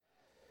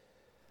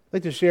I'd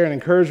like to share an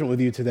encouragement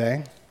with you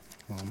today.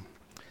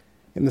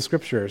 In the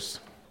scriptures,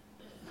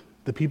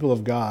 the people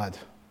of God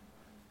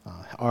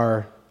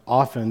are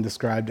often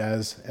described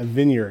as a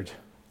vineyard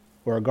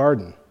or a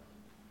garden.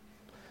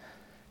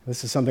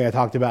 This is something I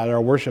talked about at our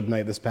worship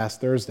night this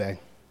past Thursday.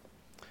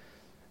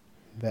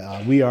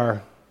 That we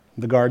are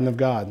the garden of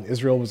God.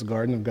 Israel was the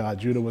garden of God.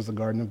 Judah was the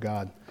garden of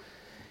God.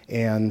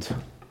 And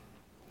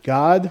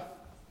God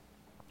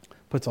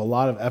puts a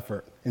lot of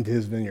effort into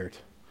his vineyard,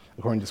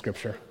 according to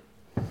Scripture.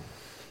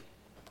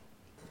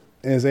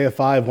 In Isaiah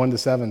 5,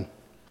 1-7,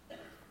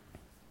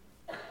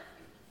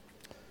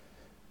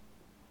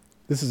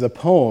 this is a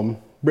poem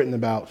written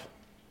about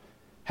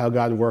how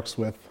God works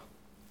with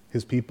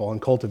his people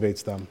and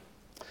cultivates them.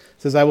 It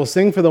says, "I will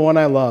sing for the one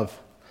I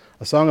love,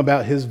 a song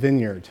about his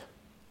vineyard.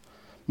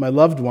 My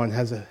loved one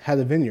had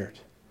a vineyard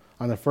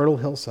on a fertile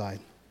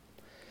hillside.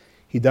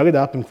 He dug it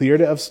up and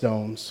cleared it of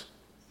stones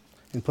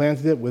and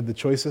planted it with the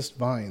choicest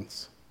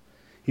vines.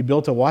 He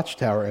built a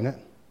watchtower in it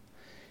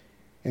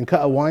and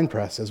cut a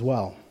winepress as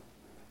well.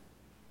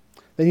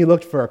 Then he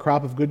looked for a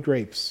crop of good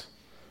grapes,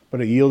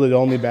 but it yielded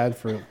only bad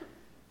fruit.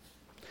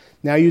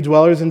 Now you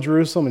dwellers in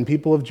Jerusalem and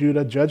people of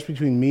Judah, judge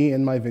between me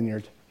and my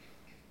vineyard."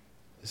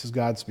 This is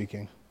God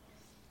speaking.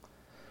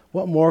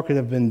 "What more could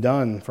have been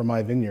done for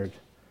my vineyard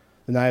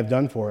than I have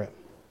done for it?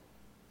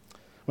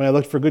 When I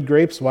looked for good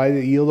grapes, why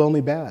did it yield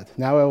only bad?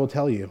 Now I will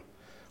tell you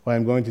what I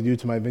am going to do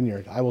to my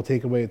vineyard. I will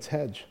take away its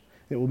hedge,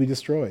 it will be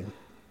destroyed.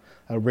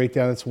 I will break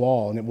down its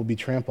wall, and it will be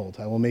trampled.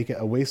 I will make it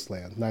a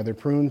wasteland, neither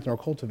pruned nor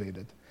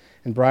cultivated,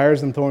 and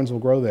briars and thorns will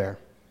grow there.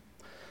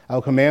 I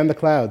will command the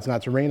clouds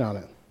not to rain on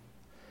it.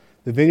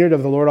 The vineyard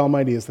of the Lord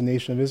Almighty is the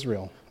nation of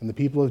Israel, and the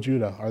people of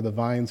Judah are the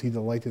vines he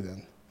delighted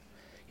in.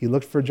 He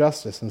looked for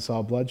justice and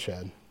saw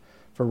bloodshed,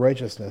 for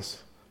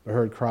righteousness, but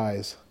heard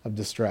cries of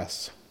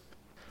distress."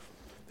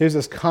 There's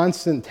this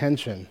constant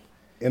tension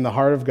in the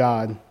heart of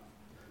God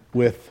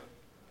with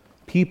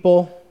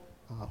people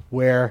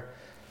where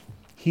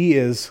he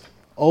is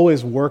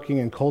always working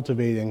and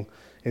cultivating,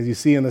 as you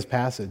see in this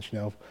passage,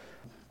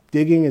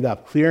 digging it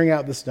up, clearing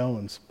out the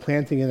stones,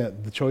 planting in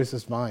it the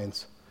choicest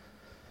vines.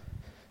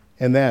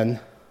 And then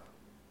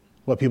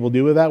what people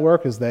do with that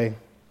work is they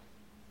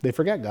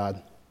forget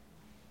God.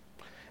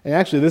 And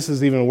actually, this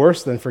is even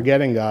worse than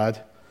forgetting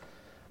God.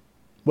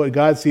 What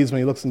God sees when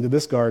he looks into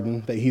this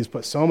garden that he's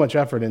put so much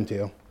effort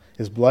into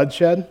is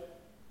bloodshed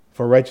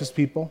for righteous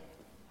people,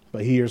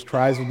 but he hears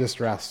cries of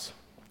distress.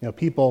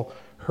 People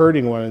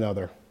hurting one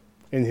another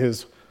in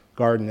his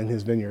garden, in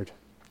his vineyard,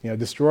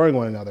 destroying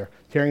one another,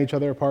 tearing each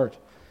other apart.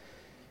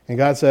 And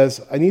God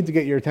says, "I need to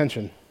get your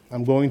attention.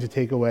 I'm going to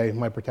take away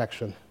my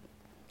protection.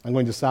 I'm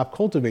going to stop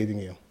cultivating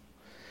you."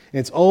 And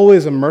it's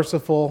always a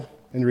merciful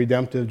and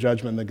redemptive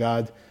judgment that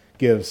God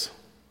gives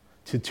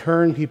to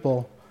turn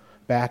people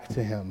back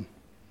to him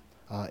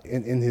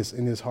in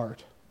his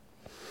heart.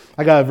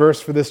 I got a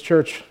verse for this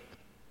church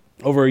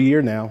over a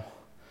year now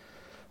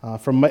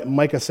from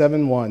Micah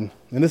 7:1,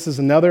 and this is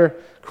another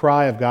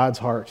cry of God's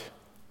heart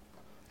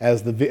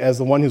as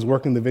the one who's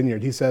working the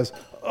vineyard. He says,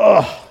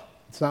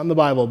 it's not in the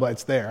Bible, but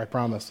it's there, I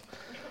promise.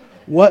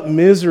 "What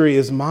misery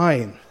is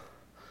mine!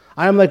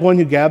 I am like one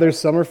who gathers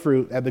summer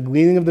fruit at the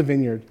gleaning of the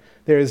vineyard.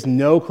 There is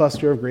no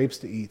cluster of grapes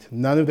to eat,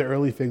 none of the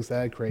early figs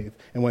that I crave."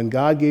 And when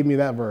God gave me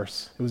that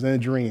verse, it was in a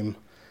dream.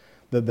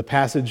 The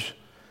passage,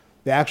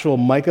 the actual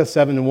Micah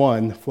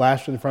 7:1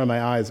 flashed in front of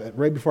my eyes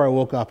right before I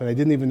woke up, and I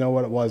didn't even know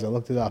what it was. I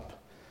looked it up,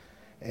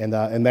 and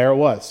there it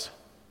was.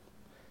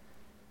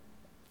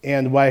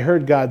 And what I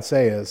heard God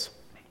say is,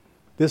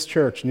 this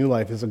church, New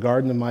Life, is a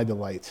garden of my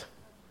delight.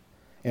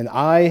 And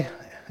I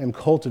am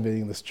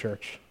cultivating this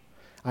church.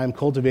 I am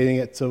cultivating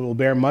it so it will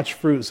bear much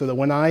fruit, so that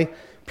when I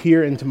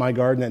peer into my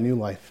garden at New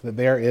Life, that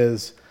there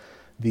is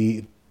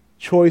the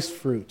choice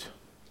fruit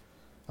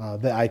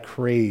that I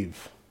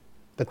crave,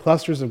 the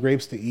clusters of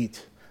grapes to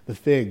eat, the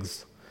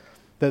figs,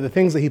 the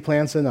things that he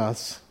plants in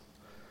us.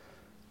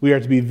 We are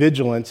to be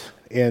vigilant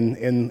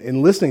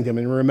in listening to him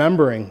and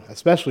remembering,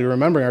 especially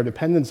remembering our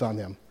dependence on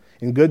him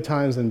in good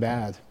times and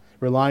bad,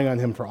 relying on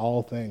him for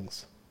all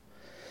things.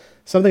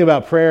 Something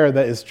about prayer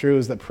that is true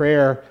is that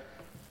prayer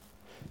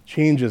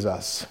changes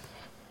us.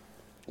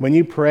 When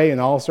you pray in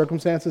all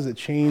circumstances, it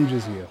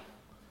changes you.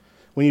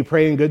 When you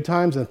pray in good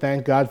times and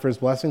thank God for his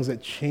blessings,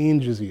 it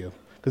changes you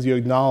because you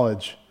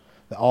acknowledge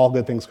that all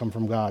good things come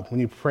from God. When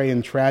you pray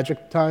in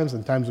tragic times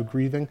and times of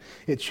grieving,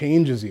 it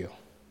changes you.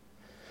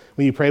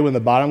 When you pray when the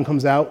bottom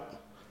comes out,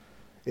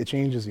 it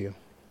changes you.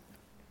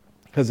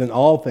 Because in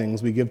all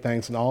things we give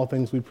thanks, in all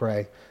things we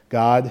pray,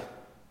 God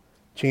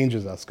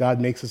changes us. God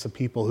makes us a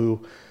people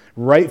who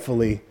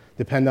rightfully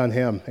depend on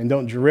him and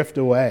don't drift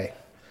away,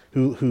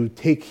 who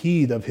take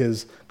heed of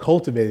his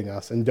cultivating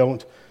us and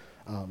don't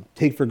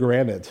take for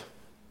granted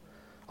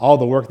all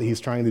the work that he's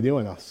trying to do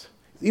in us.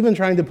 He's even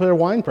trying to put a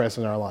wine press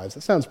in our lives.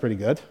 That sounds pretty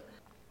good.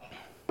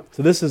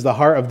 So this is the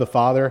heart of the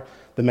Father,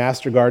 the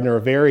Master Gardener,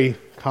 a very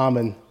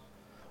common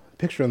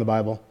picture in the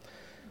Bible.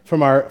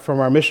 From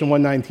our Mission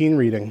 119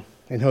 reading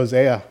in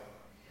Hosea,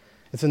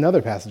 it's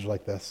another passage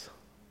like this.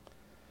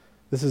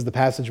 This is the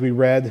passage we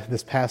read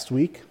this past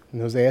week in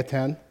Hosea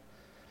 10.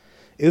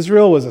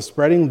 Israel was a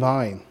spreading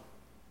vine.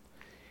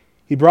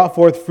 He brought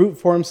forth fruit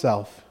for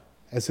himself.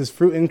 As his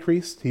fruit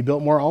increased, he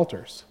built more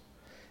altars.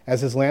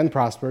 As his land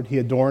prospered, he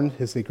adorned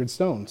his sacred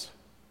stones.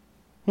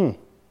 So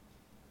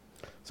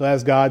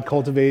as God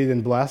cultivated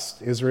and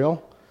blessed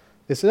Israel,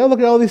 they said, oh, look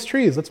at all these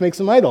trees. Let's make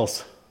some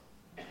idols.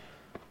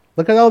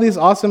 Look at all these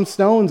awesome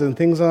stones and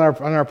things on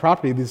our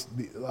property.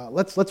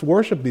 Let's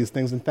worship these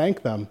things and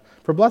thank them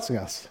for blessing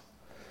us.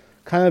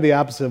 Kind of the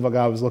opposite of what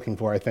God was looking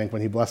for, I think,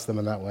 when he blessed them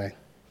in that way.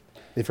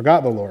 They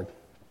forgot the Lord.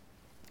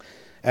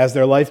 As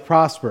their life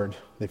prospered,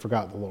 they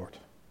forgot the Lord.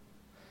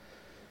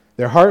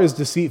 Their heart is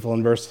deceitful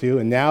in verse 2,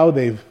 and now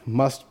they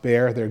must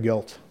bear their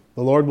guilt.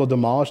 The Lord will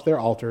demolish their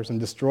altars and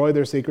destroy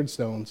their sacred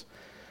stones.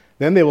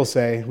 Then they will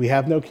say, we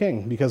have no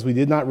king, because we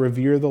did not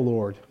revere the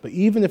Lord. But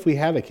even if we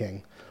had a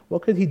king,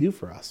 what could he do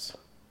for us?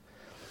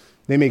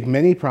 They make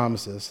many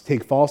promises,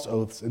 take false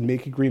oaths, and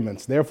make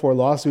agreements. Therefore,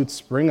 lawsuits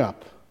spring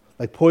up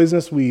like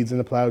poisonous weeds in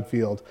a plowed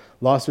field.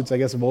 Lawsuits, I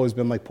guess, have always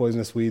been like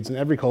poisonous weeds in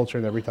every culture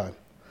and every time.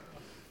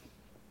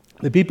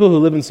 The people who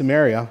live in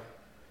Samaria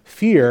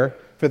fear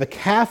for the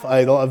calf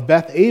idol of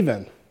Beth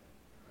Aven.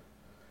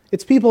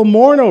 Its people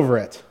mourn over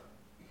it,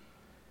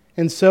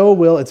 and so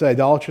will its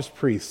idolatrous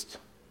priest.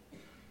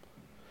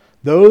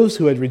 Those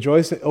who had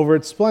rejoiced over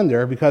its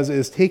splendor because it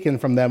is taken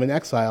from them in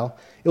exile,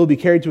 it will be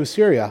carried to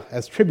Assyria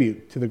as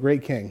tribute to the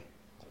great king.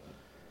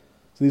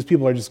 So these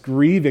people are just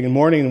grieving and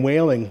mourning and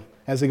wailing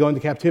as they go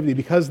into captivity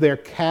because their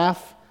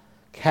calf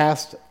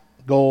cast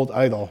gold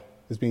idol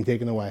is being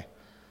taken away.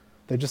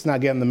 They're just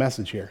not getting the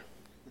message here.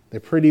 They're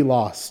pretty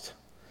lost.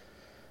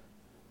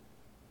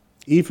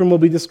 Ephraim will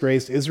be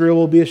disgraced. Israel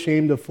will be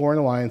ashamed of foreign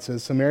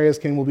alliances. Samaria's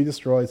king will be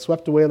destroyed,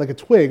 swept away like a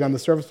twig on the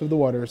surface of the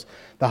waters.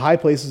 The high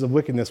places of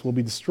wickedness will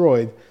be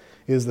destroyed.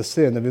 It is the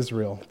sin of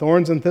Israel.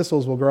 Thorns and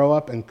thistles will grow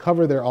up and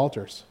cover their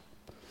altars.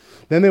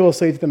 Then they will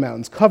say to the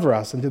mountains, cover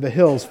us, and to the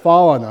hills,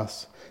 fall on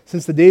us.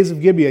 Since the days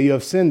of Gibeah you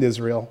have sinned,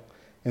 Israel,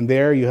 and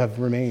there you have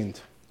remained.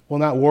 Will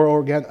not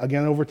war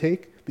again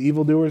overtake the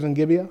evildoers in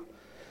Gibeah?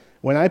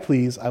 When I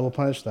please, I will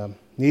punish them.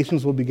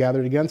 Nations will be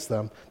gathered against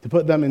them to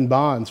put them in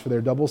bonds for their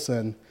double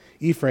sin.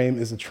 Ephraim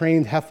is a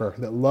trained heifer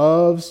that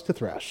loves to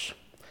thresh.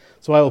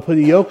 So I will put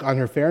a yoke on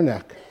her fair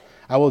neck.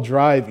 I will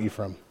drive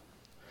Ephraim.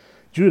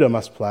 Judah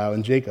must plow,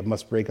 and Jacob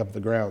must break up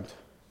the ground.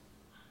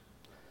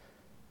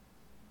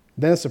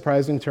 Then a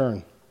surprising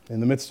turn. In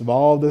the midst of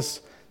all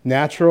this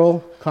natural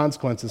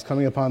consequences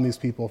coming upon these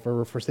people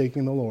for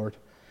forsaking the Lord,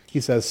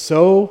 he says,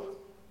 sow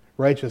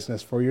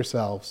righteousness for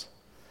yourselves.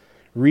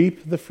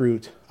 Reap the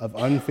fruit of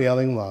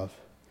unfailing love.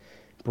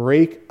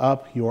 Break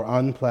up your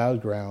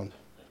unplowed ground.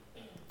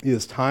 It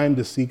is time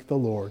to seek the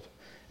Lord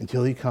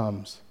until he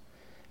comes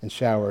and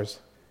showers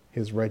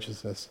his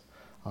righteousness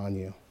on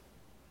you.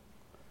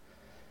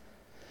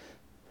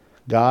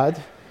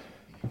 God,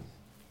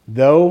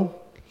 though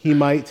he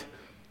might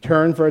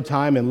turn for a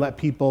time and let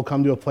people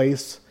come to a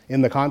place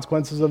in the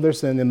consequences of their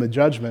sin, in the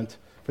judgment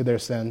for their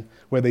sin,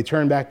 where they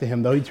turn back to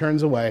him, though he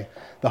turns away,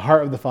 the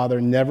heart of the Father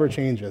never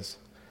changes,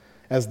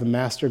 as the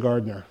master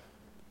gardener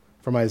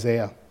from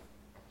Isaiah.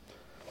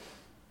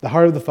 The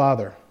heart of the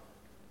Father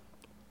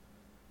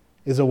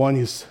is the one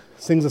who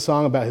sings a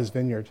song about his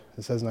vineyard,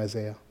 it says in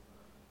Isaiah.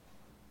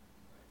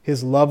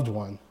 His loved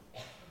one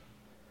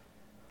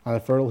on a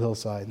fertile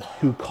hillside,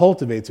 who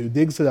cultivates, who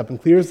digs it up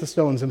and clears the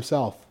stones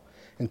himself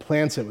and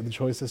plants it with the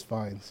choicest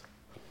vines.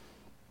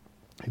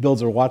 He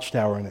builds a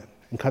watchtower in it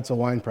and cuts a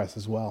winepress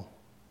as well.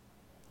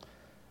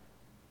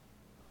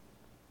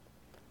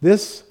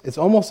 It's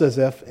almost as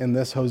if in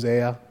this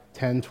Hosea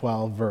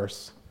 10:12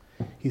 verse,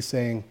 he's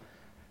saying,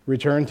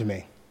 return to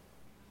me.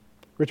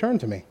 Return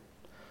to me.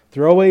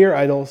 Throw away your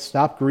idols,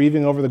 stop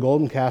grieving over the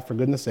golden calf for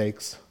goodness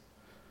sakes,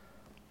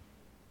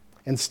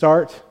 and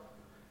start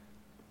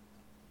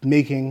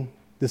making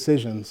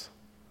decisions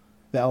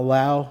that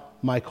allow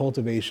my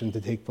cultivation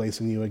to take place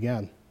in you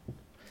again.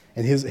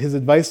 And his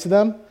advice to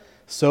them,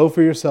 sow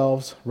for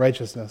yourselves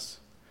righteousness,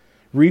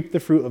 reap the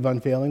fruit of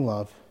unfailing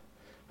love,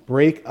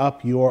 break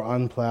up your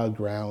unplowed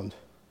ground,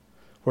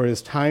 for it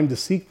is time to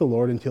seek the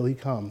Lord until he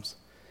comes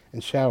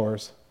and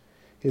showers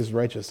his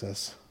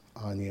righteousness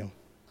on you.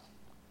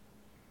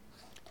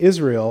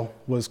 Israel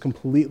was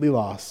completely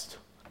lost,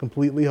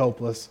 completely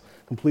hopeless,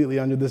 completely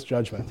under this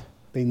judgment.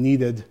 They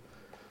needed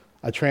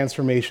a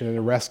transformation and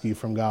a rescue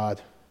from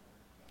God.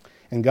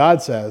 And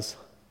God says,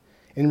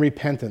 in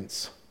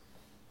repentance,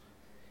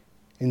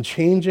 in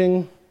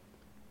changing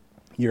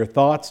your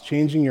thoughts,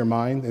 changing your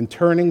mind, and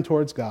turning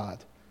towards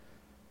God,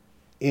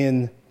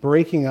 in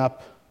breaking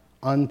up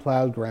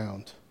unplowed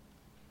ground,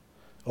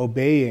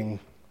 obeying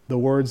the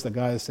words that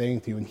God is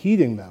saying to you and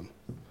heeding them,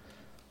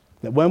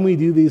 that when we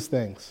do these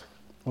things,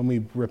 when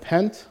we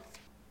repent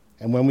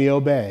and when we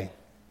obey,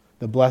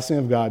 the blessing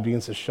of God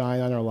begins to shine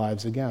on our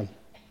lives again.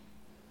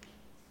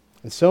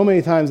 And so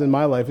many times in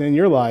my life and in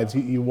your lives,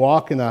 you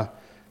walk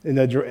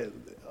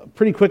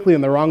pretty quickly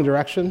in the wrong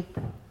direction.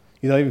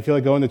 You don't even feel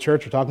like going to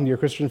church or talking to your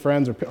Christian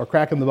friends or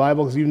cracking the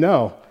Bible because you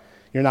know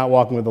you're not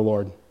walking with the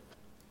Lord.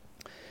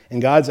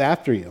 And God's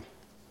after you.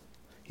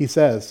 He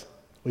says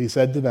what he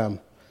said to them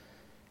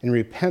In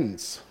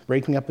repentance,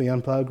 breaking up the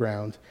unplowed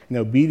ground, in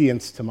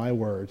obedience to my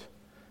word,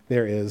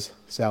 there is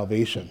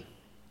salvation.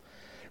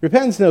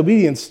 Repentance and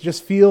obedience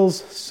just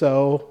feels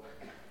so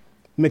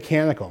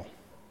mechanical.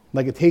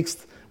 Like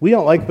we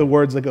don't like the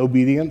words like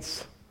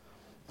obedience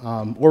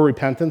or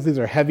repentance. These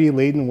are heavy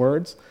laden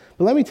words.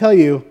 But let me tell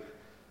you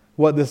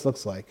what this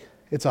looks like.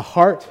 It's a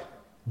heart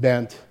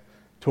bent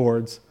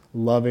towards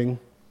loving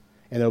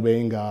and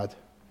obeying God.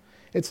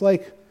 It's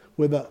like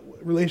with a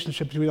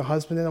relationship between a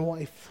husband and a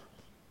wife.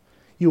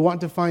 You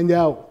want to find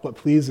out what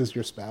pleases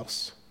your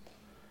spouse.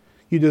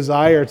 You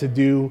desire to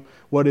do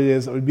what it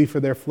is that would be for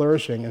their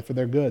flourishing and for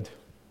their good.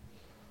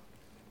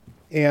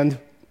 And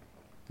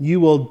you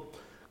will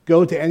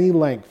go to any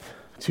length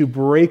to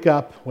break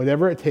up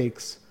whatever it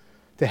takes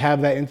to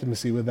have that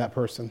intimacy with that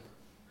person.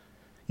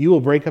 You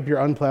will break up your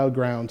unplowed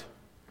ground.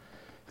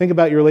 Think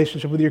about your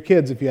relationship with your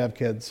kids if you have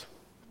kids,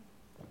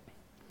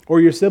 or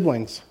your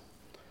siblings.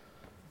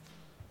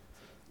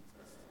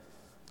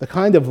 The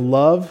kind of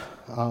love,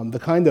 the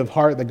kind of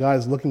heart that God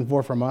is looking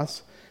for from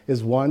us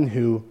is one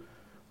who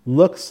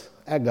looks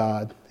at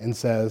God and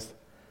says,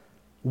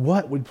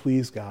 what would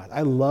please God?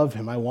 I love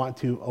him. I want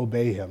to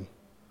obey him.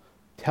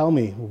 Tell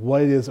me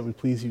what it is that would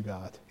please you,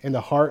 God. And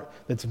a heart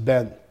that's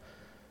bent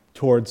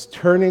towards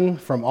turning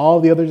from all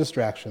the other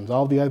distractions,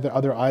 all the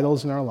other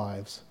idols in our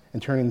lives,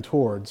 and turning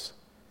towards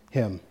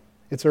him.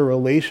 It's a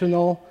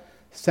relational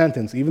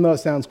sentence, even though it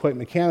sounds quite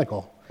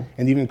mechanical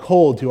and even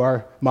cold to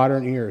our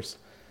modern ears.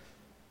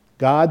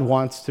 God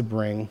wants to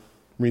bring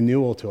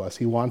renewal to us.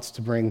 He wants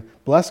to bring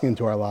blessing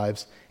into our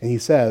lives. And he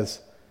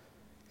says,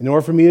 in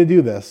order for me to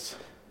do this,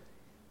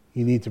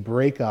 you need to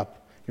break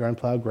up your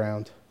unplowed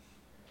ground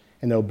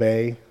and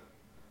obey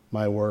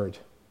my word.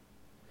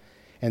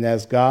 And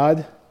as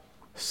God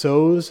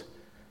sows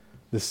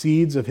the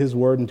seeds of his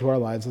word into our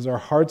lives, as our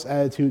heart's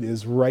attitude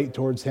is right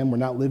towards him, we're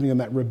not living in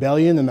that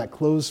rebellion and that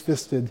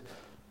closed-fisted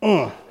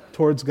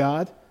towards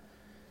God,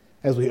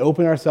 as we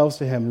open ourselves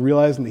to him,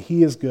 realizing that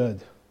he is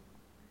good,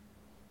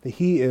 that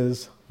he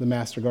is the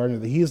master gardener,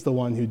 that he is the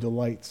one who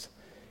delights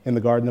in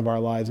the garden of our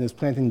lives and is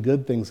planting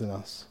good things in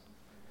us.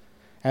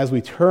 As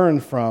we turn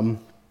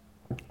from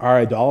our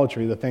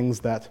idolatry, the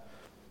things that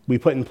we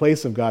put in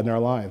place of God in our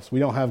lives. We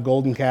don't have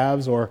golden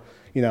calves or,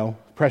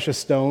 precious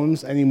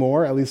stones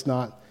anymore, at least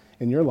not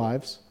in your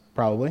lives,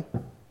 probably.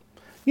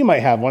 You might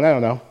have one, I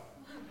don't know.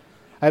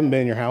 I haven't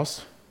been in your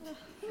house.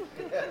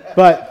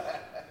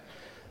 But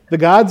the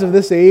gods of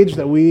this age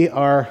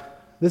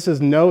this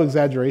is no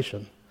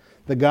exaggeration.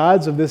 The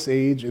gods of this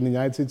age in the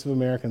United States of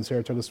America and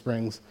Saratoga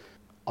Springs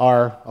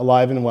are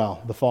alive and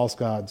well, the false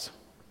gods.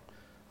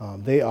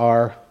 They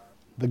are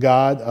the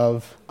god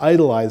of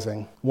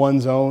idolizing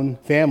one's own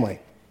family.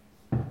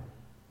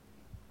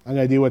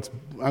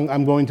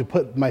 I'm going to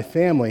put my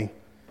family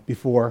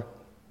before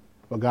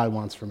what God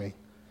wants for me.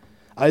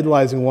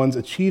 Idolizing one's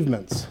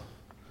achievements,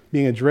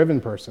 being a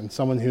driven person,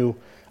 someone who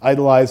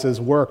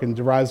idolizes work and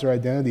derives their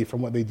identity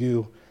from what they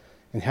do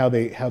and how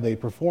they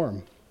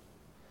perform.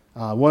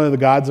 One of the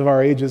gods of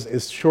our age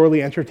is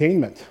surely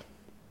entertainment.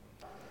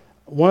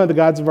 One of the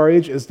gods of our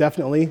age is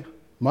definitely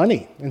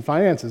money and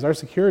finances. Our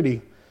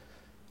security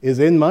is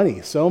in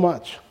money, so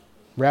much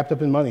wrapped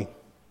up in money.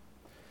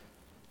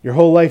 Your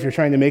whole life you're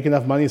trying to make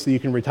enough money so you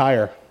can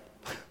retire.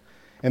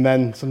 And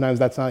then sometimes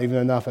that's not even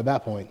enough at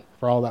that point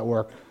for all that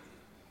work.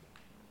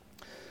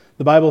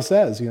 The Bible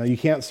says, you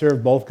can't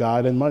serve both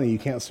God and money. You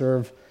can't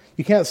serve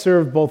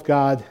both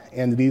God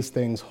and these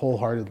things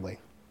wholeheartedly.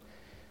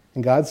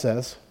 And God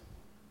says,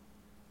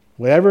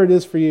 whatever it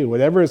is for you,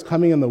 whatever is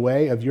coming in the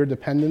way of your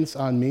dependence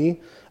on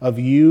me, of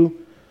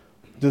you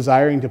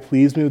desiring to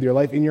please me with your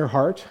life in your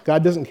heart,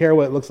 God doesn't care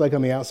what it looks like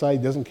on the outside.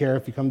 He doesn't care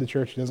if you come to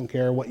church. He doesn't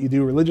care what you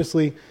do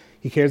religiously.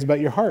 He cares about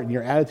your heart and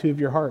your attitude of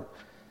your heart.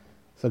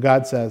 So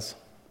God says,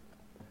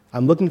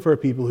 I'm looking for a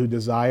people who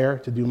desire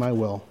to do my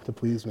will, to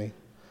please me.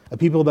 A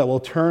people that will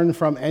turn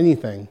from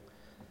anything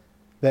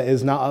that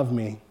is not of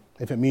me,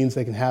 if it means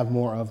they can have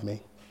more of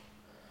me.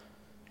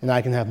 And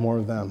I can have more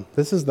of them.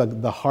 This is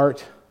the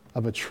heart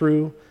of a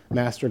true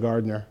master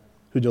gardener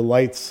who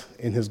delights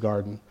in his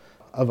garden,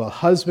 of a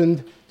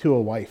husband to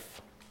a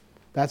wife.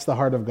 That's the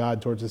heart of God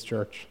towards his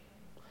church.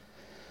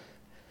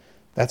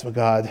 That's what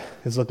God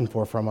is looking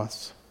for from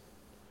us.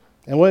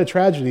 And what a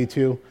tragedy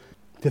to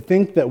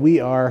think that we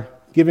are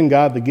giving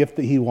God the gift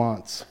that he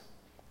wants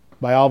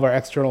by all of our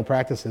external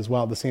practices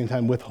while at the same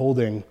time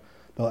withholding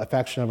the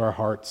affection of our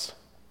hearts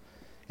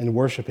and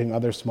worshiping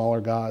other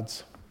smaller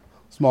gods,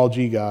 small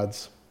g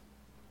gods.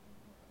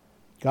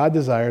 God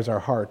desires our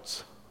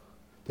hearts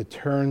to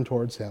turn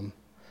towards him,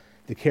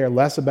 to care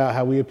less about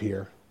how we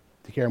appear,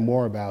 to care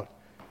more about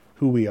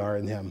who we are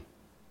in him.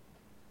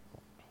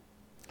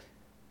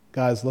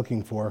 God is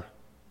looking for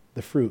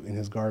the fruit in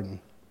his garden.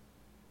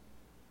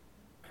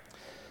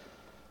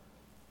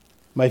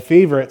 My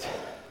favorite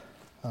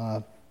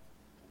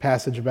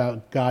passage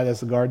about God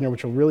as the gardener,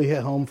 which will really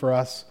hit home for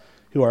us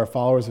who are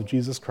followers of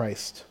Jesus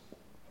Christ.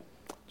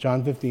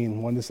 John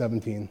 15,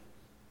 1-17.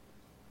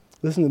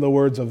 Listen to the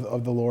words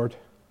of the Lord.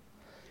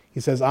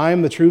 He says, I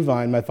am the true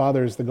vine, my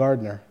Father is the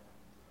gardener.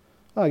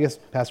 Oh, I guess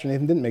Pastor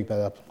Nathan didn't make that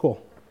up.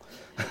 Cool.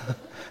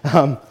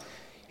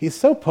 He's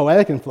so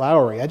poetic and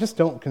flowery. I just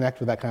don't connect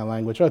with that kind of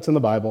language. Oh, it's in the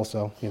Bible,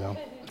 so,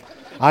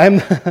 I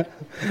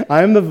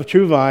am the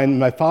true vine, and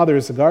my Father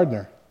is the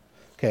gardener.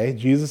 Okay,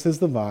 Jesus is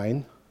the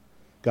vine,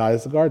 God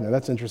is the gardener.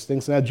 That's interesting.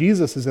 So now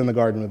Jesus is in the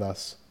garden with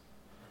us.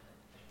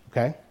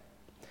 Okay?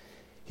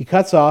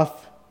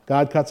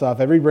 God cuts off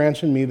every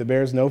branch in me that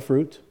bears no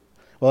fruit,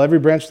 while every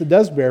branch that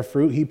does bear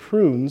fruit, he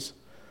prunes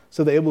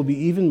so that it will be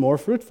even more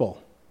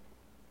fruitful.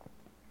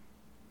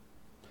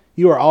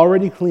 You are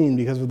already clean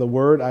because of the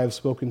word I have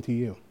spoken to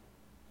you.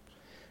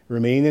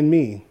 Remain in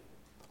me,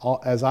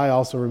 as I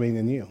also remain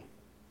in you.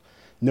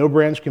 No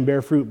branch can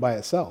bear fruit by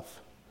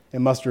itself. It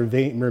must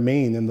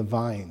remain in the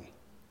vine.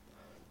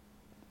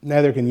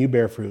 Neither can you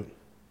bear fruit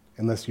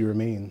unless you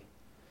remain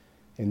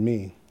in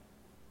me.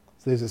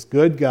 So there's this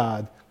good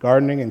God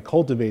gardening and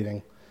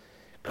cultivating,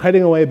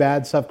 cutting away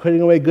bad stuff,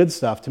 cutting away good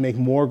stuff to make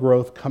more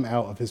growth come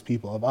out of his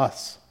people, of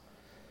us.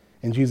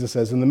 And Jesus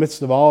says, in the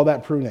midst of all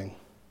that pruning,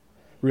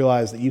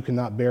 realize that you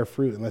cannot bear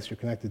fruit unless you're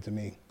connected to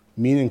me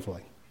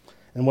meaningfully.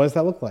 And what does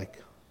that look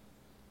like?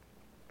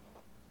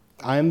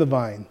 I am the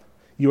vine.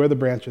 You are the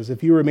branches.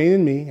 If you remain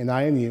in me and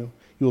I in you,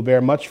 you will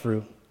bear much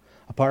fruit.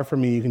 Apart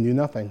from me, you can do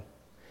nothing.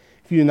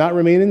 If you do not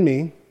remain in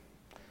me,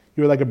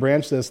 you are like a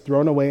branch that is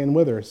thrown away and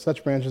withers.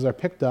 Such branches are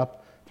picked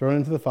up, thrown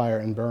into the fire,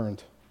 and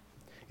burned.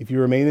 If you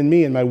remain in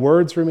me and my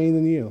words remain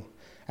in you,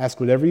 ask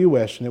whatever you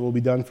wish, and it will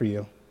be done for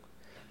you.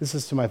 This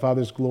is to my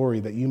Father's glory,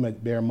 that you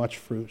might bear much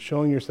fruit,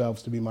 showing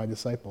yourselves to be my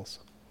disciples.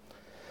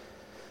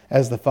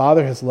 As the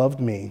Father has loved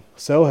me,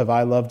 so have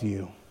I loved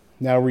you.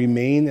 Now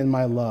remain in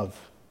my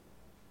love.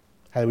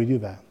 How do we do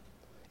that?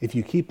 If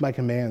you keep my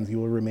commands, you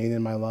will remain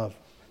in my love,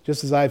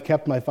 just as I have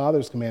kept my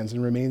Father's commands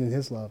and remain in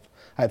his love.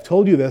 I have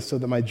told you this so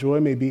that my joy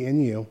may be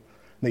in you, and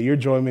that your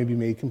joy may be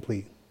made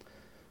complete.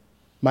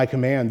 My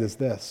command is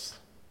this: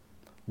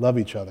 love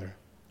each other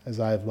as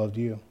I have loved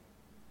you.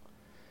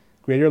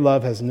 Greater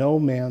love has no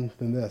man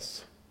than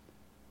this,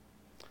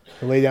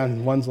 to lay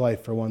down one's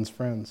life for one's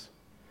friends.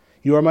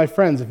 You are my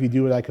friends if you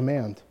do what I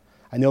command.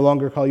 I no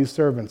longer call you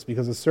servants,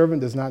 because a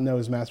servant does not know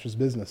his master's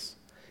business.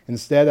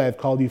 Instead, I have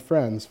called you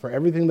friends, for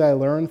everything that I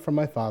learned from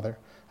my Father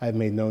I have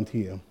made known to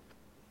you.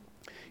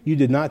 You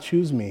did not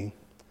choose me,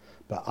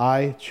 but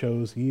I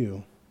chose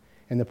you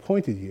and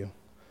appointed you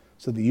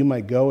so that you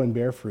might go and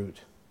bear fruit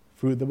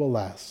that will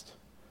last,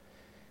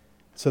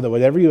 so that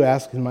whatever you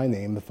ask in my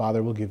name, the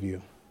Father will give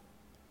you.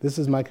 This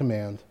is my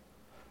command: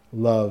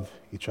 love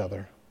each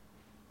other.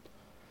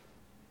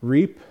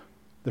 Reap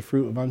the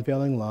fruit of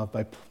unfailing love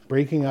by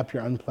breaking up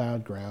your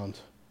unplowed ground.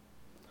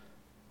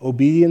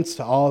 Obedience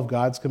to all of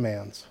God's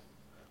commands,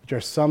 which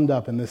are summed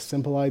up in this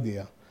simple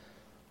idea: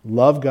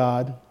 love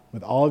God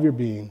with all of your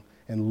being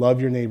and love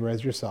your neighbor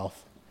as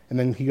yourself. And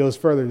then he goes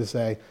further to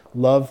say,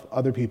 love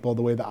other people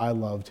the way that I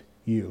loved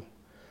you,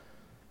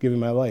 giving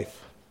my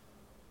life.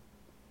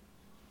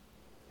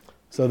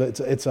 So that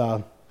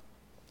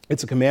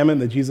it's a commandment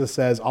that Jesus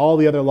says all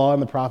the other law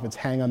and the prophets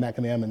hang on that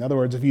commandment. In other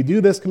words, if you do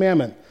this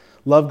commandment,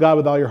 love God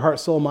with all your heart,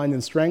 soul, mind,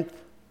 and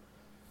strength,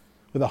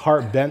 with a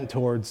heart bent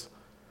towards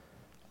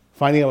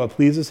finding out what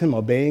pleases him,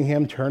 obeying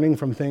him, turning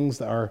from things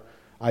that are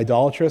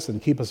idolatrous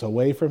and keep us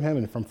away from him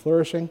and from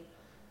flourishing,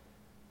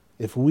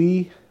 if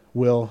we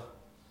will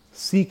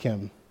seek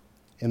him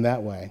in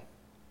that way,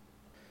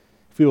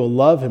 if we will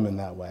love him in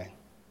that way,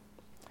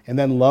 and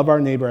then love our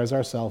neighbor as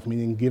ourselves,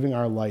 meaning giving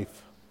our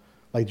life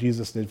like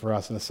Jesus did for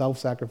us in a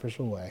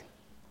self-sacrificial way,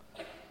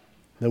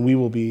 then we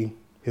will be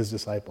his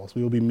disciples.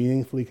 We will be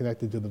meaningfully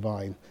connected to the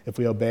vine if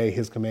we obey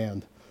his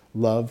command: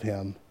 love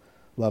him,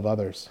 love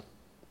others.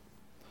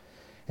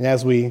 And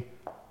as we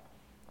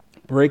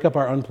break up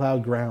our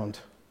unplowed ground,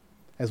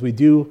 as we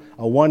do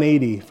a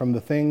 180 from the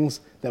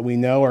things that we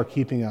know are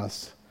keeping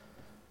us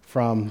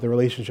from the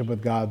relationship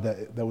with God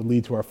that would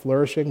lead to our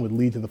flourishing, would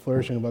lead to the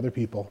flourishing of other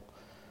people,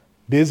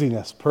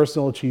 busyness,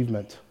 personal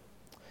achievement,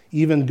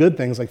 even good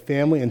things like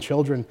family and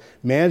children,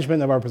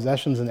 management of our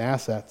possessions and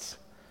assets,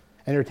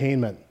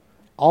 entertainment,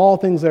 all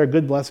things that are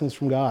good blessings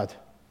from God,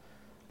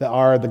 that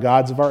are the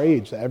gods of our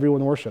age, that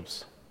everyone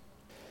worships.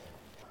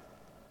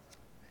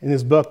 In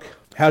his book,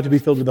 How to Be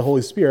Filled with the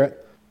Holy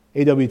Spirit,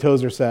 A.W.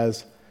 Tozer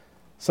says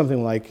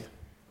something like,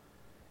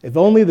 if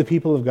only the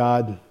people of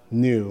God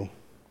knew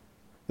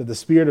that the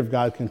Spirit of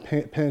God can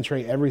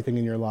penetrate everything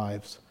in your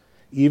lives,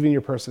 even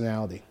your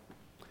personality,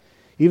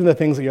 even the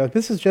things that you're like,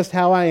 this is just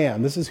how I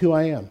am, this is who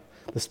I am.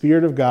 The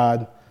Spirit of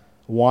God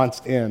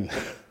wants in.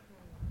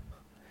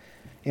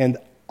 And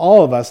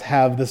all of us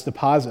have this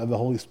deposit of the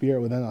Holy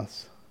Spirit within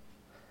us.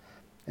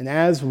 And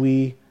as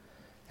we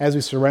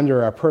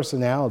surrender our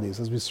personalities,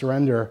 as we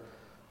surrender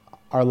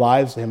our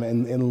lives to him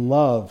in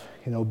love,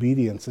 in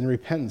obedience, in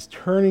repentance,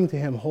 turning to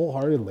him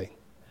wholeheartedly,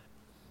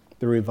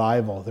 the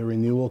revival, the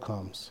renewal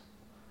comes.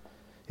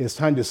 It is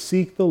time to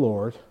seek the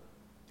Lord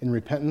in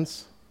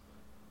repentance,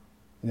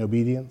 in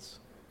obedience,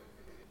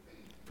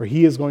 for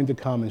he is going to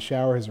come and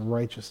shower his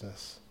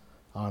righteousness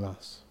on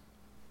us,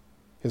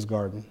 his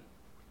garden.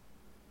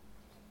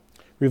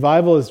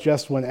 Revival is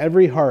just when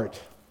every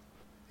heart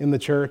in the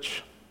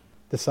church,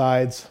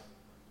 decides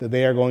that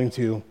they are going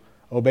to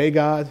obey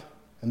God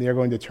and they are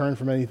going to turn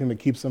from anything that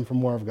keeps them from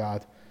more of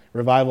God,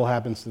 revival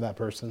happens to that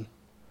person.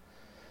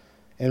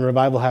 And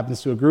revival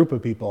happens to a group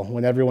of people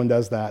when everyone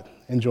does that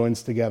and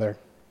joins together.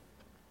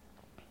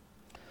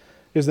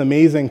 There's an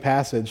amazing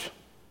passage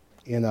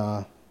in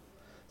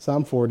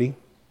Psalm 40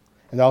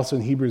 and also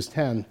in Hebrews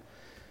 10,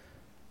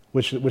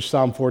 which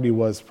Psalm 40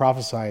 was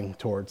prophesying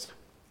towards.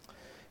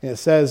 And it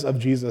says of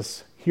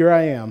Jesus, "Here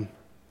I am.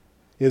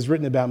 It is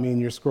written about me in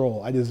your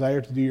scroll. I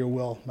desire to do your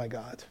will, my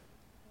God."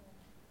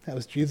 That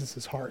was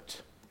Jesus'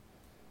 heart.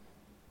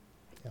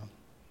 Yeah.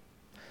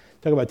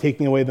 Talk about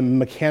taking away the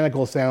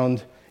mechanical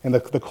sound and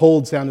the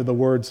cold sound of the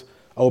words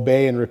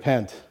obey and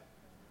repent.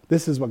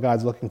 This is what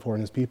God's looking for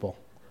in his people.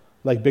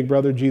 Like Big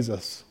Brother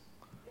Jesus.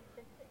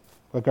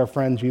 Like our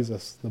friend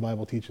Jesus, the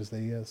Bible teaches that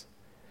he is.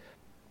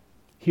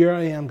 Here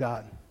I am,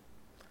 God.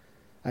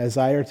 I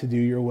desire to do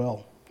your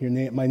will.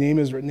 My name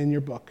is written in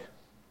your book.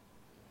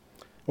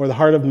 Or the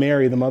heart of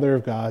Mary, the mother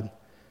of God.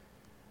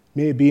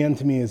 May it be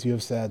unto me as you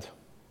have said.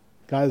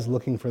 God is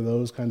looking for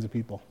those kinds of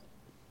people.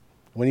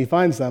 When he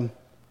finds them,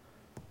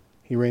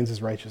 he rains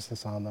his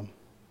righteousness on them.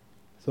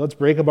 So let's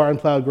break up our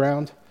unplowed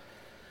ground,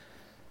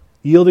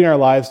 yielding our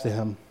lives to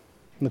him.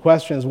 And the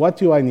question is, what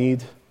do I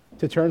need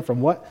to turn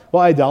from? What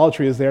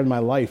idolatry is there in my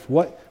life?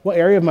 What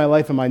area of my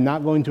life am I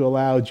not going to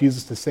allow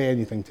Jesus to say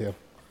anything to?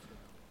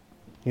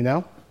 You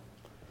know?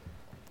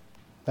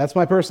 That's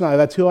my personality.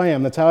 That's who I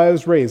am. That's how I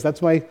was raised.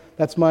 That's my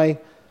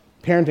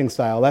parenting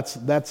style.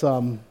 That's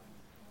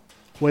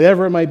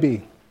whatever it might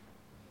be.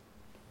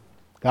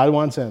 God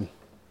wants in.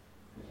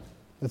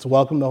 Let's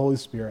welcome the Holy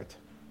Spirit.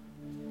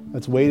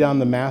 Let's wait on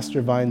the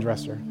master vine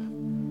dresser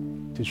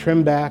to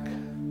trim back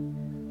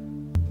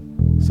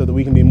so that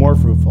we can be more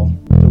fruitful,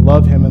 to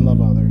love him and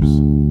love others.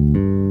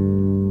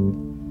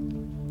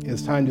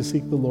 It's time to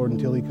seek the Lord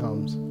until he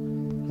comes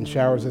and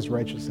showers his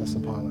righteousness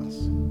upon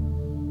us.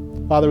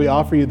 Father, we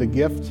offer you the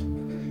gift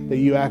that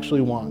you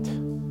actually want.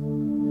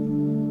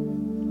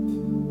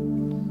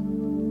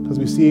 Because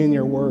we see in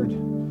your word,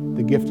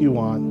 the gift you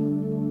want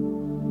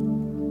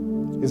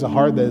is a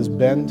heart that is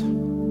bent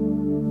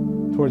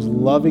towards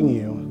loving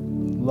you,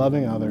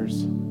 loving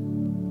others,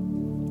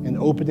 and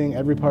opening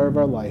every part of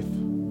our life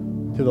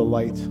to the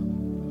light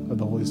of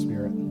the Holy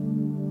Spirit.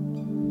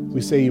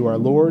 We say you are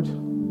Lord.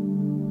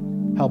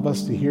 Help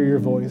us to hear your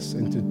voice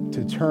and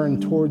to turn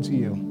towards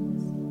you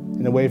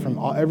and away from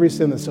every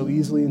sin that so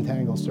easily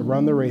entangles, to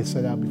run the race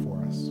set out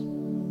before us.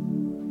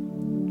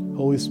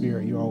 Holy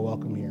Spirit, you are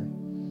welcome here.